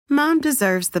Mom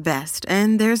deserves the best,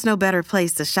 and there's no better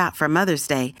place to shop for Mother's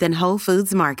Day than Whole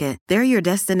Foods Market. They're your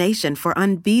destination for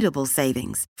unbeatable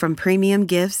savings, from premium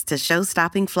gifts to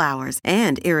show-stopping flowers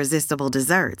and irresistible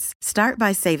desserts. Start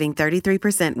by saving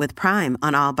 33% with Prime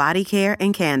on all body care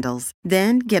and candles.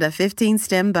 Then get a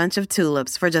 15-stem bunch of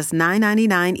tulips for just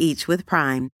 $9.99 each with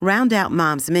Prime. Round out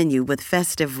Mom's menu with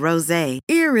festive rosé,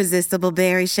 irresistible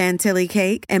berry chantilly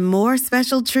cake, and more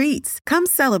special treats. Come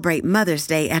celebrate Mother's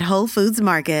Day at Whole Foods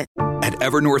Market. At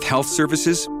Evernorth Health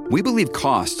Services, we believe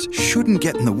costs shouldn't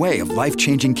get in the way of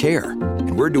life-changing care,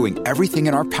 and we're doing everything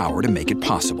in our power to make it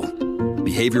possible.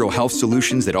 Behavioral health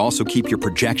solutions that also keep your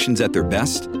projections at their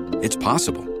best? It's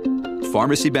possible.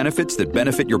 Pharmacy benefits that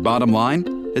benefit your bottom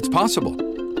line? It's possible.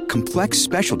 Complex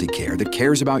specialty care that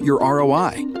cares about your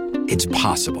ROI? It's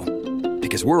possible.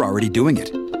 Because we're already doing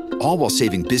it. All while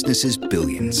saving businesses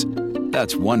billions.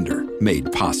 That's Wonder made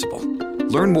possible.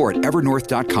 Learn more at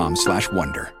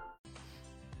evernorth.com/wonder.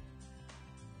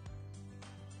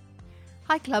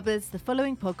 Hi Clubbers, the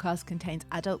following podcast contains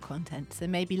adult content, so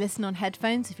maybe listen on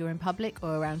headphones if you're in public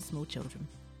or around small children.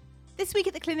 This week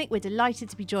at the clinic, we're delighted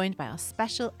to be joined by our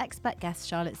special expert guest,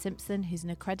 Charlotte Simpson, who's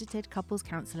an accredited couples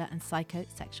counsellor and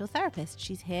psychosexual therapist.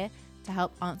 She's here to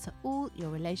help answer all your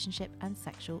relationship and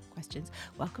sexual questions.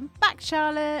 Welcome back,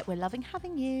 Charlotte. We're loving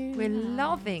having you. We're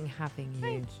loving having you.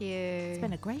 Thank you. It's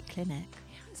been a great clinic.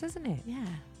 Yes, isn't it? Yeah.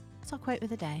 What's our quote of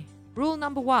the day? Rule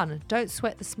number 1, don't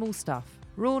sweat the small stuff.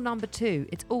 Rule number 2,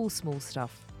 it's all small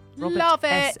stuff. Robert Love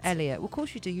S. it. Eliot. Well, of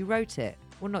course you do. You wrote it.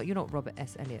 Well, you're not Robert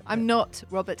S. Eliot. I'm not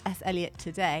Robert S. Eliot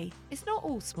today. It's not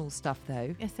all small stuff,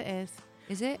 though. Yes, it is.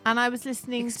 Is it? And I was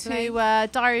listening Explain. to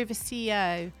Diary of a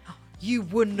CEO. You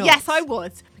would not. Yes, I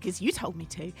was, because you told me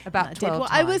to. About And I 12 did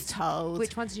what I was times. told.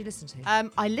 Which ones did you listen to?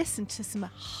 I listened to some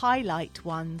highlight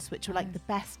ones, which were like the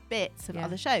best bits of Yeah.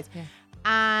 other shows. Yeah.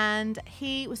 And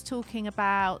he was talking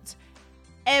about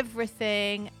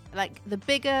everything. Like, the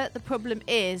bigger the problem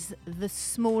is, the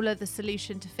smaller the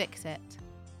solution to fix it.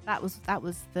 That was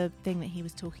the thing that he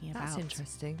was talking about. That's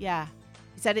interesting. Yeah.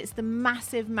 He said it's the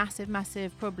massive, massive,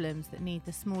 massive problems that need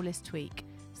the smallest tweak.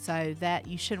 So that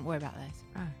you shouldn't worry about those.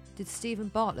 Oh. Did Stephen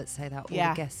Bartlett say that? Or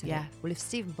Yeah, the guest said yeah. it? Well, if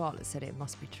Stephen Bartlett said it, it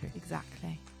must be true.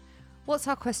 Exactly. What's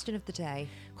our question of the day?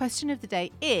 Question of the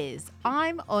day is,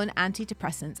 I'm on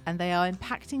antidepressants and they are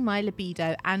impacting my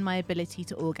libido and my ability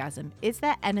to orgasm. Is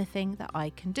there anything that I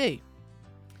can do?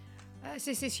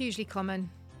 This is hugely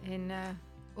common in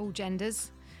all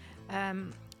genders.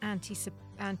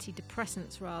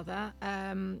 Antidepressants, rather,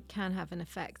 can have an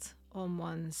effect on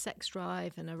one's sex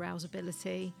drive and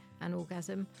arousability and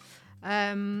orgasm.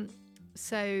 I'm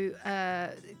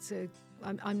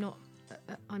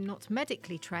not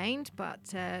medically trained, but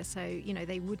so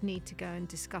they would need to go and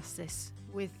discuss this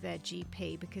with their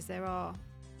GP, because there are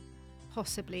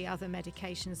possibly other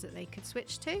medications that they could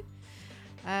switch to.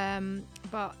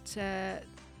 But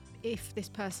if this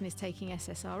person is taking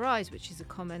SSRIs, which is a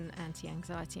common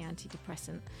anti-anxiety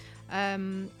antidepressant,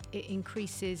 it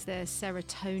increases their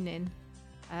serotonin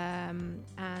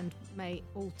and may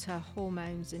alter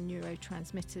hormones and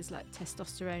neurotransmitters like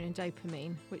testosterone and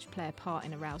dopamine, which play a part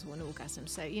in arousal and orgasm.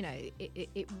 So,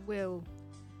 it will,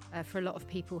 for a lot of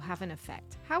people, have an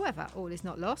effect. However, all is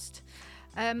not lost.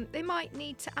 They might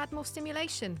need to add more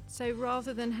stimulation. So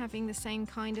rather than having the same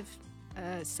kind of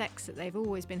sex that they've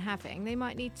always been having, they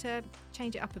might need to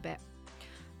change it up a bit.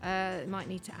 They might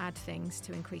need to add things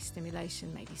to increase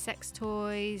stimulation, maybe sex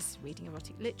toys, reading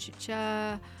erotic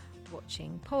literature,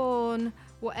 watching porn,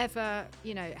 whatever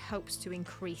helps to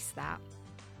increase that.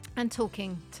 And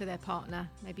talking to their partner,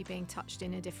 maybe being touched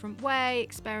in a different way,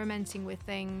 experimenting with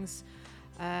things,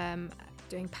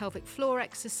 doing pelvic floor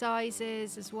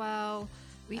exercises as well.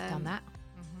 We've done that,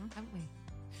 haven't we?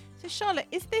 So Charlotte,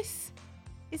 is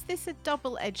this a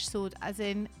double-edged sword, as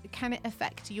in, can it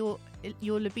affect your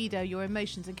libido, your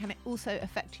emotions, and can it also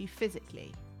affect you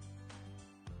physically?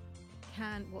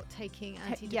 Can taking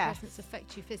antidepressants Yes.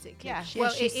 affect you physically? Yeah.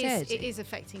 Well, She said it is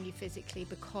affecting you physically,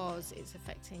 because it's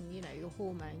affecting your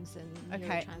hormones and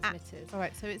Okay. neurotransmitters. All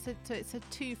right. So it's a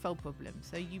twofold problem.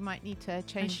 So you might need to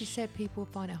change. And she said people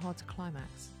find it hard to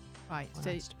climax. Right. on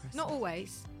So antidepressants. Not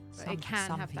always, but Some- it can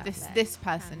some have that people. effect. this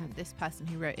Can person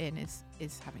who wrote in is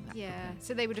having that. Yeah, problem.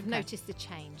 so they would have Okay. noticed the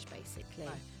change, basically.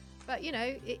 Right. But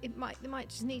they might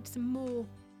just need some more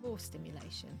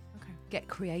stimulation. Okay. Get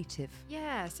creative.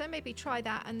 Yeah, so maybe try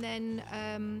that, and then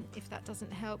if that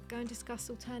doesn't help, go and discuss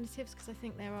alternatives, because I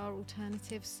think there are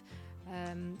alternatives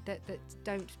that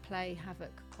don't play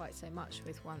havoc quite so much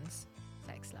with one's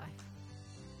sex life.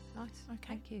 Nice. Okay.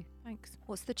 Thank you. Thanks.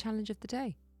 What's the challenge of the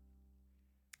day?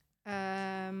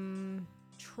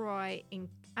 Try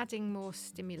adding more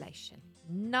stimulation.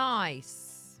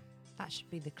 Nice. That should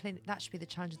be the clinic. That should be the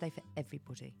challenge of the day for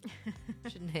everybody,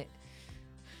 shouldn't it?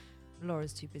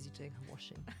 Laura's too busy doing her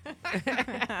washing.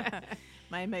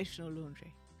 My emotional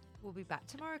laundry. We'll be back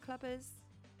tomorrow, clubbers.